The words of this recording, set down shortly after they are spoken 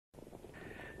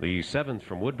The 7th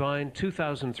from Woodbine,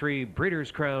 2003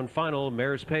 Breeders' Crown Final,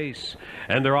 Mare's Pace.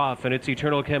 And they're off, and it's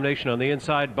Eternal CAMNATION on the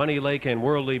inside, Bunny Lake and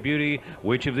Worldly Beauty.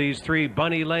 Which of these three?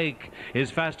 Bunny Lake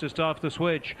is fastest off the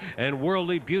switch, and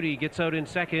Worldly Beauty gets out in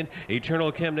second.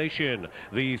 Eternal CAMNATION,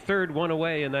 the third one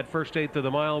away in that first eighth of the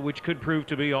mile, which could prove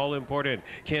to be all important.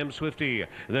 Cam Swifty,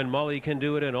 then Molly Can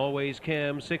Do It, and Always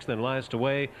Cam, sixth and last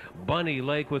away. Bunny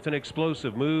Lake with an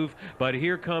explosive move, but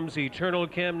here comes Eternal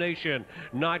CAMNATION,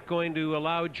 not going to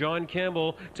allow John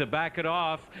Campbell to back it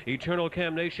off. Eternal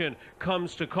CAMNATION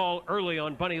comes to call early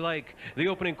on Bunny Lake. The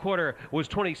opening quarter was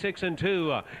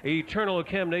 26-2. Eternal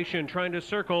CAMNATION trying to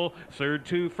circle third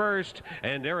to first,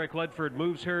 and Eric Ledford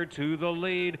moves her to the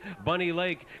lead. Bunny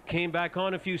Lake came back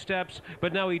on a few steps,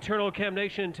 but now Eternal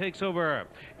CAMNATION takes over.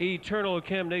 Eternal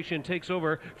CAMNATION takes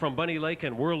over from Bunny Lake,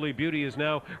 and Worldly Beauty is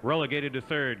now relegated to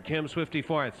third. Cam Swifty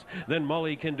fourth. Then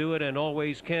Molly Can Do It and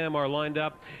Always Cam are lined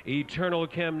up. Eternal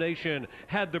CAMNATION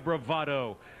had the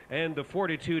bravado and the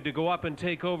fortitude to go up and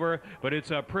take over, but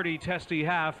it's a pretty testy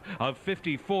half of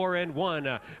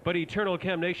 54-1. But Eternal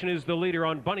CAMNATION is the leader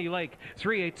on Bunny Lake.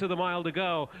 3/8 of the mile to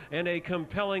go, and a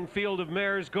compelling field of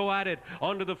mares go at it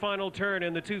onto the final turn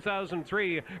in the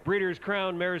 2003 Breeders'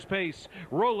 Crown Mare's Pace.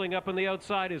 Rolling up on the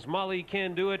outside is Molly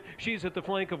Can Do It. She's at the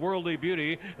flank of Worldly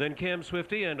Beauty. Then Cam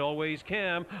Swifty and Always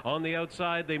Cam on the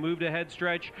outside. They move to head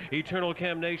stretch. Eternal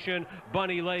CAMNATION.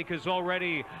 Bunny Lake is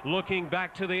already looking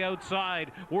back to the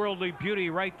outside. Worldly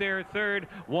Beauty right there third,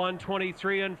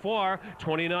 1:23-4,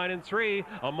 29-3,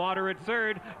 a moderate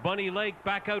third. Bunny Lake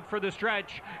back out for the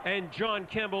stretch, and John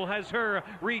Campbell has her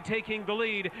retaking the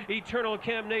lead. Eternal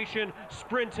CAMNATION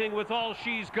sprinting with all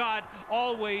she's got.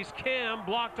 Always Cam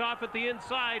blocked off at the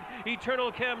inside.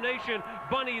 Eternal CAMNATION,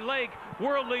 Bunny Lake,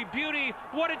 Worldly Beauty.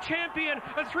 What a champion,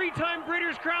 a three-time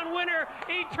Breeders' Crown winner.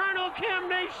 Eternal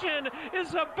CAMNATION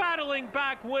is a battling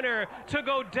back winner to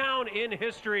go down in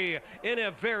history in a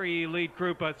very elite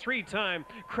group, a three-time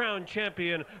crown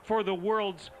champion for the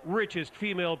world's richest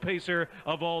female pacer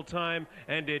of all time,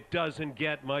 and it doesn't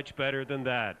get much better than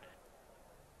that.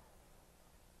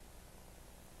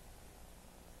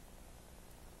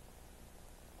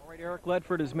 All right, Eric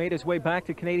Ledford has made his way back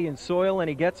to Canadian soil, and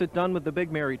he gets it done with the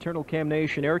big mare, Eternal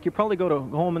CAMNATION. Eric, you probably go to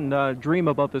home and dream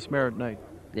about this mare at night.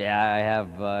 Yeah, I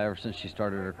have ever since she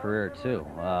started her career, too.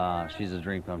 She's a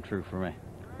dream come true for me.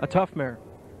 A tough mare.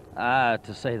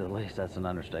 To say the least, that's an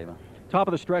understatement. Top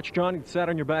of the stretch, John, you sat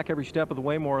on your back every step of the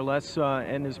way, more or less,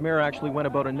 and his mare actually went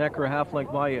about a neck or a half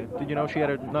length by you. Did you know she had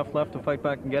enough left to fight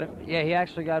back and get it? Yeah, he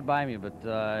actually got by me, but,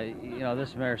 you know,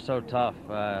 this mare's so tough.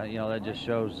 You know, that just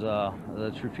shows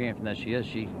the true champion that she is.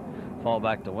 She fought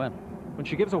back to win. When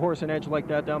she gives a horse an edge like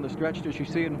that down the stretch, does she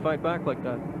see it and fight back like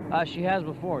that? She has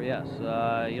before, yes.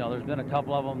 You know, there's been a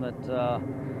couple of them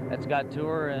that's got to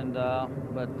her, and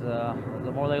but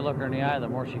the more they look her in the eye, the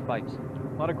more she fights.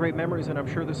 A lot of great memories, and I'm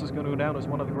sure this is going to go down as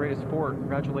one of the greatest four.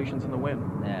 Congratulations on the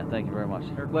win. Yeah, thank you very much.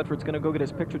 Eric Ledford's going to go get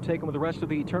his picture taken with the rest of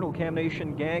the Eternal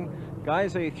CAMNATION gang.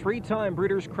 Guys, a three-time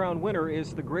Breeders' Crown winner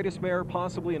is the greatest mare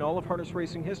possibly in all of harness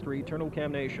racing history, Eternal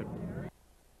CAMNATION.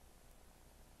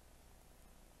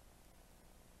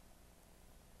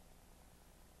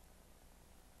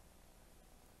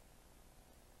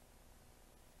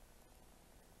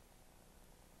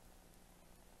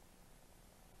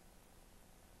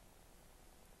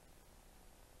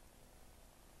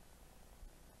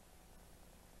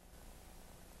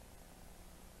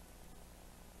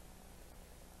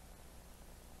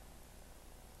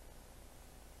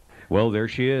 Well, there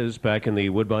she is, back in the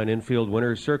Woodbine infield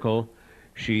winner's circle.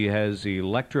 She has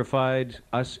electrified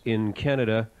us in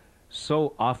Canada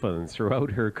so often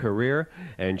throughout her career,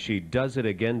 and she does it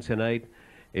again tonight.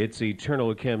 It's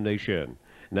Eternal CAMNATION,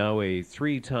 now a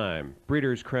three-time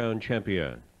Breeders' Crown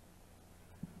champion.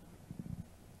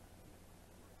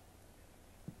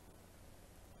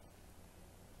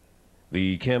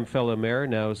 The Camfella mare,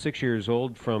 now 6 years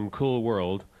old, from Cool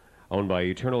World, owned by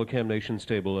Eternal CAMNATION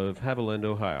stable of Haviland,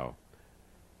 Ohio.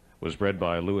 Was bred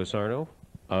by Louis Arno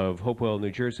of Hopewell, New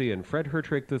Jersey, and Fred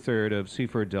Hertrick III of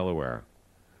Seaford, Delaware.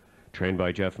 Trained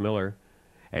by Jeff Miller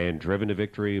and driven to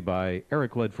victory by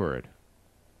Eric Ledford.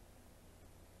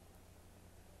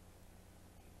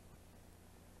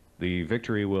 The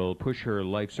victory will push her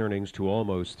life's earnings to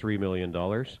almost $3 million.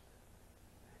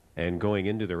 And going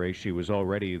into the race, she was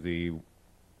already the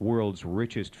world's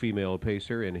richest female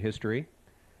pacer in history,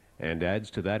 and adds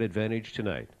to that advantage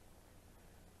tonight.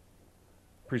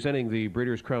 Presenting the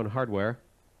Breeders' Crown hardware,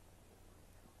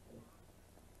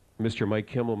 Mr. Mike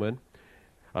Kimmelman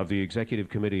of the Executive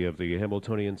Committee of the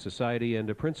Hamiltonian Society and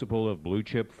a principal of Blue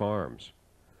Chip Farms,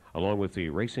 along with the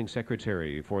Racing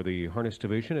Secretary for the Harness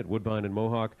Division at Woodbine and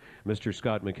Mohawk, Mr.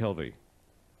 Scott McKelvey.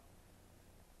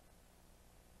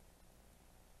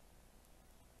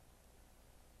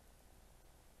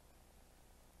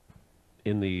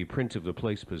 in the print of the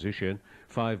place position.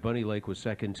 5 Bunny Lake was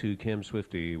second, 2 Cam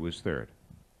Swifty was third.